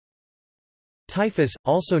Typhus,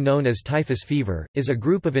 also known as typhus fever, is a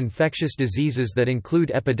group of infectious diseases that include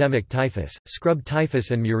epidemic typhus, scrub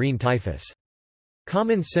typhus and murine typhus.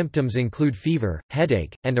 Common symptoms include fever,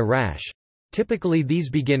 headache, and a rash. Typically these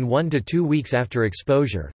begin 1 to 2 weeks after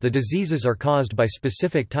exposure. The diseases are caused by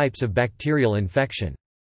specific types of bacterial infection.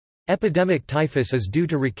 Epidemic typhus is due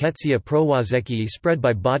to Rickettsia prowazekii spread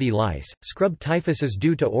by body lice, scrub typhus is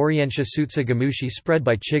due to Orientia tsutsugamushi spread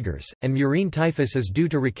by chiggers, and murine typhus is due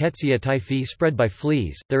to Rickettsia typhi spread by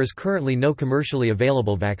fleas. There is currently no commercially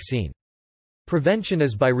available vaccine. Prevention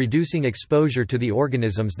is by reducing exposure to the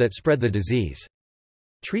organisms that spread the disease.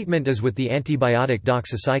 Treatment is with the antibiotic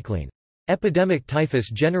doxycycline. Epidemic typhus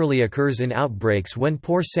generally occurs in outbreaks when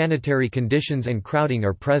poor sanitary conditions and crowding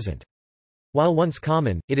are present. While once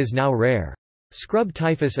common, it is now rare. Scrub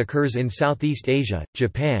typhus occurs in Southeast Asia,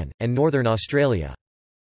 Japan, and northern Australia.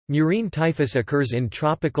 Murine typhus occurs in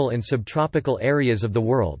tropical and subtropical areas of the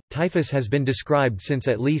world. Typhus has been described since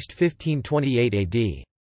at least 1528 AD.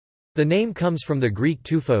 The name comes from the Greek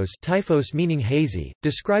typhos, typhos meaning hazy,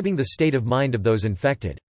 describing the state of mind of those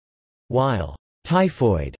infected. While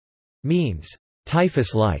typhoid means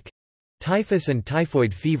typhus-like, typhus and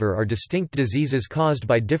typhoid fever are distinct diseases caused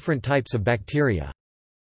by different types of bacteria.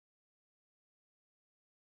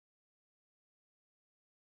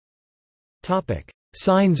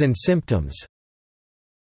 Signs and symptoms.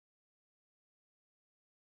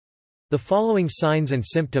 The following signs and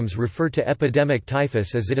symptoms refer to epidemic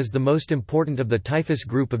typhus as it is the most important of the typhus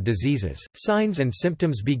group of diseases. Signs and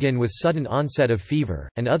symptoms begin with sudden onset of fever,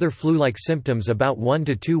 and other flu-like symptoms about 1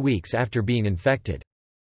 to 2 weeks after being infected.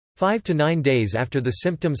 5 to 9 days after the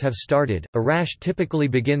symptoms have started, a rash typically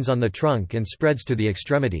begins on the trunk and spreads to the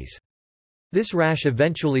extremities. This rash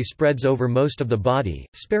eventually spreads over most of the body,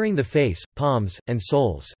 sparing the face, palms, and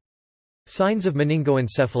soles. Signs of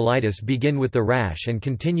meningoencephalitis begin with the rash and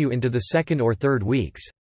continue into the 2nd or 3rd weeks.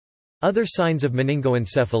 Other signs of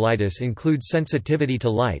meningoencephalitis include sensitivity to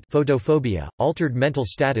light, photophobia, altered mental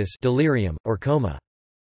status, delirium, or coma.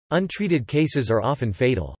 Untreated cases are often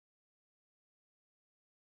fatal.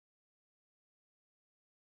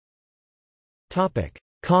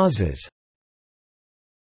 Causes.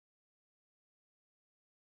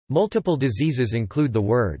 Multiple diseases include the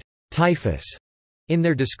word typhus in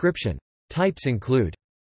their description. Types include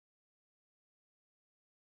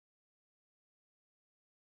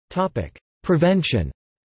prevention.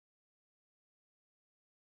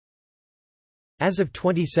 As of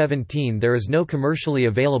 2017 there is no commercially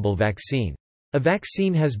available vaccine. A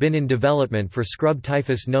vaccine has been in development for scrub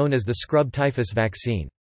typhus known as the scrub typhus vaccine.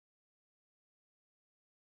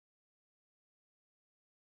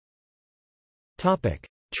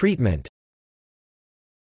 Treatment.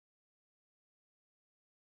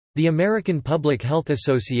 The American Public Health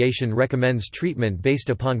Association recommends treatment based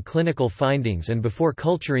upon clinical findings and before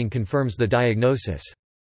culturing confirms the diagnosis.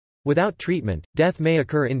 Without treatment, death may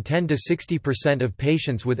occur in 10 to 60% of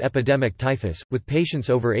patients with epidemic typhus, with patients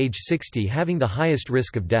over age 60 having the highest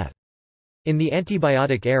risk of death. In the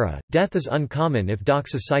antibiotic era, death is uncommon if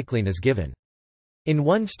doxycycline is given. In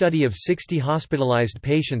one study of 60 hospitalized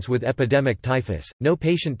patients with epidemic typhus, no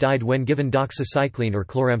patient died when given doxycycline or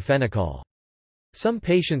chloramphenicol. Some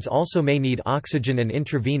patients also may need oxygen and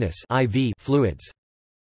intravenous IV fluids.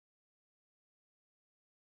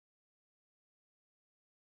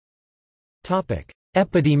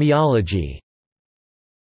 Epidemiology.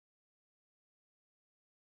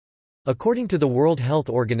 According to the World Health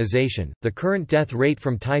Organization, the current death rate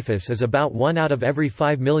from typhus is about 1 out of every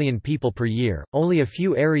 5 million people per year. Only a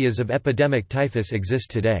few areas of epidemic typhus exist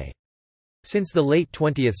today. Since the late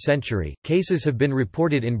 20th century, cases have been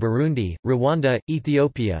reported in Burundi, Rwanda,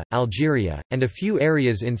 Ethiopia, Algeria, and a few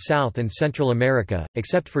areas in South and Central America.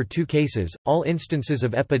 Except for 2 cases, all instances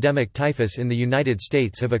of epidemic typhus in the United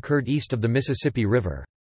States have occurred east of the Mississippi River.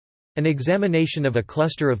 An examination of a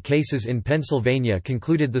cluster of cases in Pennsylvania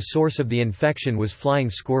concluded the source of the infection was flying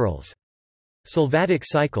squirrels. Sylvatic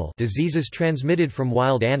cycle, diseases transmitted from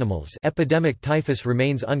wild animals. Epidemic typhus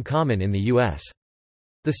remains uncommon in the U.S.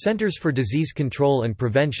 The Centers for Disease Control and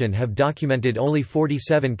Prevention have documented only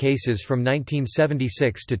 47 cases from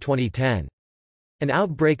 1976 to 2010. An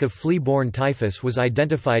outbreak of flea-borne typhus was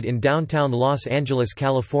identified in downtown Los Angeles,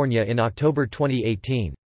 California in October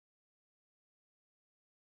 2018.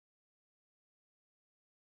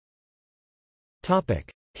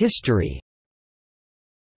 History.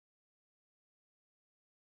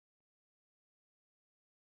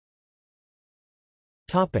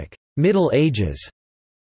 Middle Ages.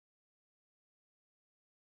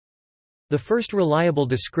 The first reliable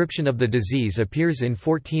description of the disease appears in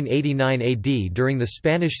 1489 AD during the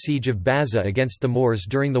Spanish siege of Baza against the Moors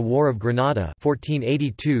during the War of Granada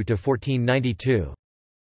 1482–1492.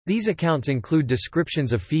 These accounts include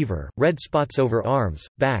descriptions of fever, red spots over arms,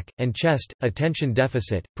 back, and chest, attention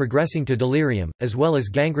deficit, progressing to delirium, as well as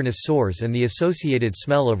gangrenous sores and the associated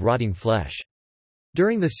smell of rotting flesh.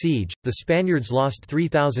 During the siege, the Spaniards lost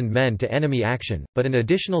 3,000 men to enemy action, but an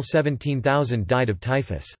additional 17,000 died of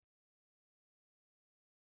typhus.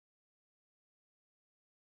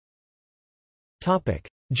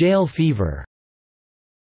 Gaol fever.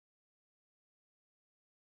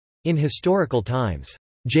 In historical times,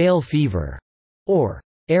 gaol fever, or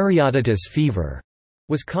Ariatitis fever,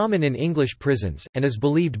 was common in English prisons, and is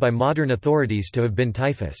believed by modern authorities to have been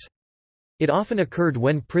typhus. It often occurred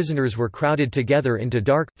when prisoners were crowded together into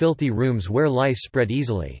dark, filthy rooms where lice spread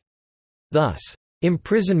easily. Thus,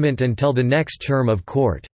 imprisonment until the next term of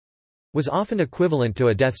court was often equivalent to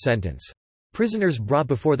a death sentence. Prisoners brought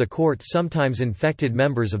before the court sometimes infected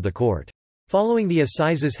members of the court. Following the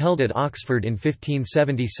assizes held at Oxford in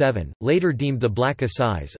 1577, later deemed the Black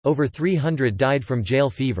Assize, over 300 died from gaol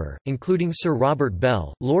fever, including Sir Robert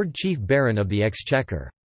Bell, Lord Chief Baron of the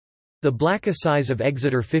Exchequer. The Black Assize of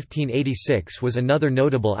Exeter 1586 was another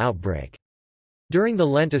notable outbreak. During the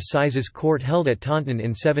Lent Assizes Court held at Taunton in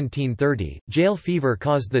 1730, gaol fever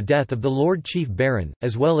caused the death of the Lord Chief Baron,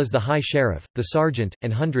 as well as the High Sheriff, the Sergeant,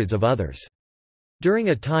 and hundreds of others. During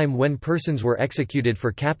a time when persons were executed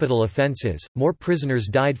for capital offences, more prisoners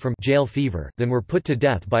died from gaol fever than were put to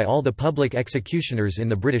death by all the public executioners in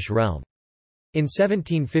the British realm. In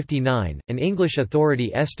 1759, an English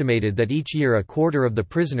authority estimated that each year a quarter of the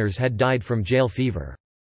prisoners had died from gaol fever.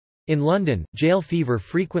 In London, gaol fever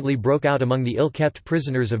frequently broke out among the ill-kept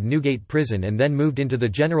prisoners of Newgate Prison and then moved into the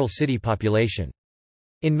general city population.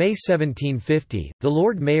 In May 1750, the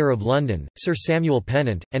Lord Mayor of London, Sir Samuel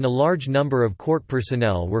Pennant, and a large number of court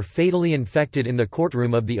personnel were fatally infected in the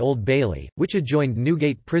courtroom of the Old Bailey, which adjoined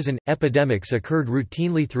Newgate Prison. Epidemics occurred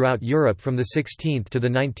routinely throughout Europe from the 16th to the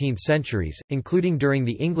 19th centuries, including during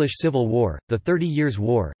the English Civil War, the 30 Years'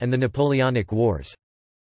 War, and the Napoleonic Wars.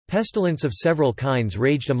 Pestilence of several kinds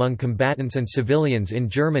raged among combatants and civilians in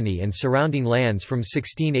Germany and surrounding lands from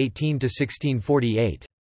 1618 to 1648.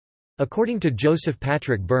 According to Joseph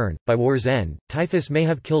Patrick Byrne, by war's end, typhus may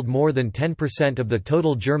have killed more than 10% of the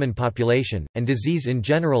total German population, and disease in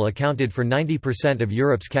general accounted for 90% of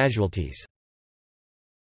Europe's casualties.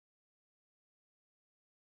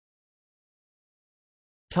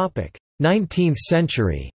 Topic: 19th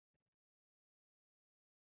century.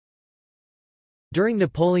 During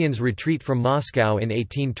Napoleon's retreat from Moscow in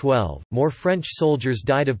 1812, more French soldiers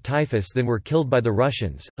died of typhus than were killed by the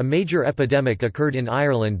Russians. A major epidemic occurred in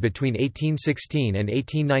Ireland between 1816 and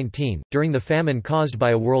 1819, during the famine caused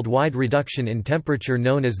by a worldwide reduction in temperature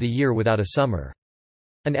known as the Year Without a Summer.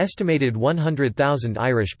 An estimated 100,000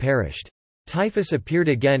 Irish perished. Typhus appeared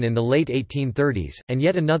again in the late 1830s, and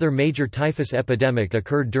yet another major typhus epidemic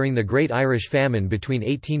occurred during the Great Irish Famine between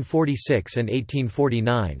 1846 and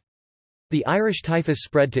 1849. The Irish typhus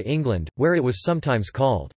spread to England, where it was sometimes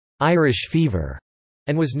called Irish fever,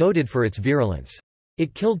 and was noted for its virulence.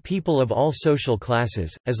 It killed people of all social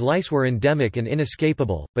classes, as lice were endemic and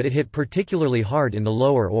inescapable, but it hit particularly hard in the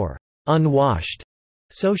lower or unwashed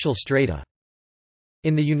social strata.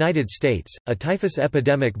 In the United States, a typhus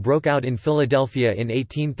epidemic broke out in Philadelphia in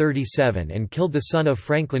 1837 and killed the son of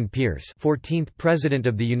Franklin Pierce, 14th President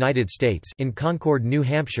of the United States, in Concord, New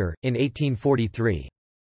Hampshire, in 1843.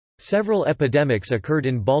 Several epidemics occurred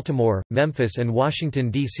in Baltimore, Memphis and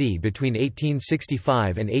Washington, D.C. between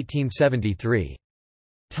 1865 and 1873.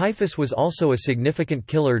 Typhus was also a significant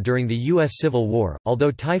killer during the U.S. Civil War,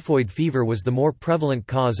 although typhoid fever was the more prevalent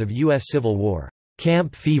cause of U.S. Civil War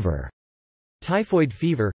camp fever. Typhoid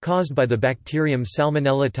fever, caused by the bacterium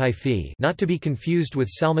Salmonella typhi, not to be confused with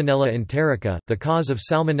Salmonella enterica, the cause of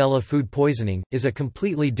Salmonella food poisoning, is a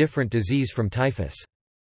completely different disease from typhus.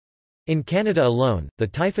 In Canada alone, the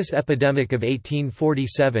typhus epidemic of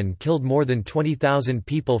 1847 killed more than 20,000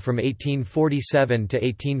 people from 1847 to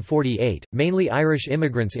 1848, mainly Irish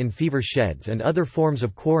immigrants in fever sheds and other forms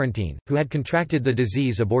of quarantine, who had contracted the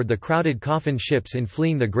disease aboard the crowded coffin ships in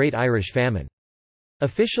fleeing the Great Irish Famine.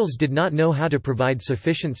 Officials did not know how to provide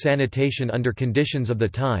sufficient sanitation under conditions of the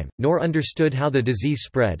time, nor understood how the disease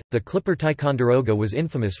spread. The clipper Ticonderoga was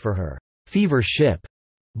infamous for her fever ship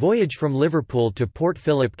voyage from Liverpool to Port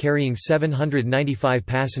Phillip carrying 795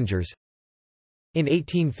 passengers in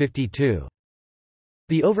 1852.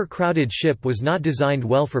 The overcrowded ship was not designed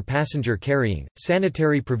well for passenger carrying,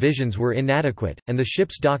 sanitary provisions were inadequate, and the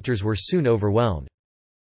ship's doctors were soon overwhelmed.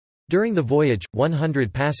 During the voyage,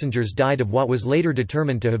 100 passengers died of what was later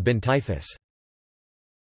determined to have been typhus.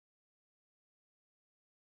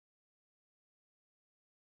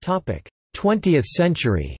 Topic: 20th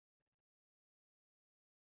century.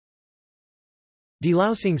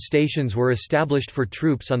 Delousing stations were established for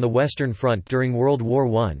troops on the Western Front during World War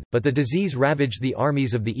I, but the disease ravaged the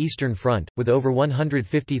armies of the Eastern Front, with over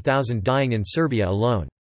 150,000 dying in Serbia alone.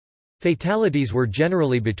 Fatalities were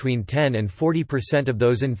generally between 10 and 40% of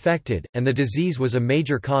those infected, and the disease was a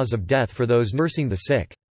major cause of death for those nursing the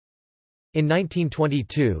sick. In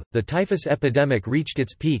 1922, the typhus epidemic reached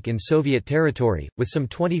its peak in Soviet territory, with some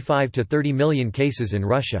 25 to 30 million cases in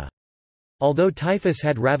Russia. Although typhus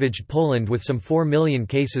had ravaged Poland with some 4 million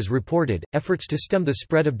cases reported, efforts to stem the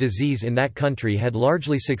spread of disease in that country had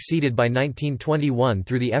largely succeeded by 1921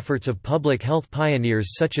 through the efforts of public health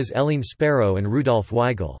pioneers such as Eline Sparrow and Rudolf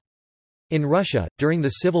Weigel. In Russia, during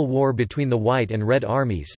the civil war between the White and Red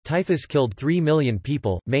armies, typhus killed 3 million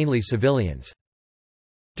people, mainly civilians.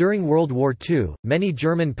 During World War II, many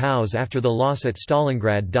German POWs after the loss at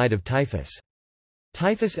Stalingrad died of typhus.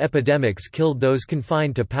 Typhus epidemics killed those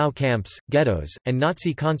confined to POW camps, ghettos, and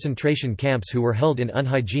Nazi concentration camps who were held in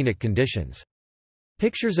unhygienic conditions.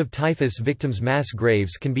 Pictures of typhus victims' mass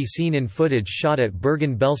graves can be seen in footage shot at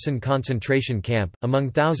Bergen-Belsen concentration camp. Among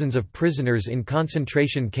thousands of prisoners in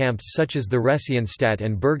concentration camps such as the Theresienstadt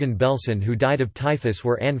and Bergen-Belsen who died of typhus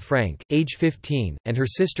were Anne Frank, age 15, and her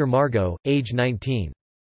sister Margot, age 19.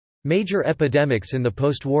 Major epidemics in the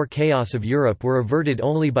post-war chaos of Europe were averted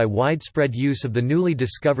only by widespread use of the newly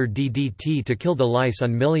discovered DDT to kill the lice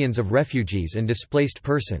on millions of refugees and displaced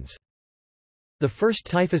persons. The first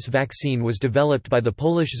typhus vaccine was developed by the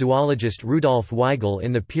Polish zoologist Rudolf Weigel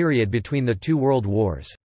in the period between the two world wars.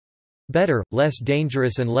 Better, less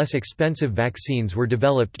dangerous and less expensive vaccines were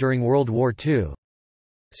developed during World War II.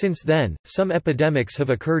 Since then, some epidemics have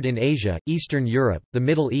occurred in Asia, Eastern Europe, the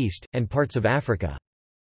Middle East, and parts of Africa.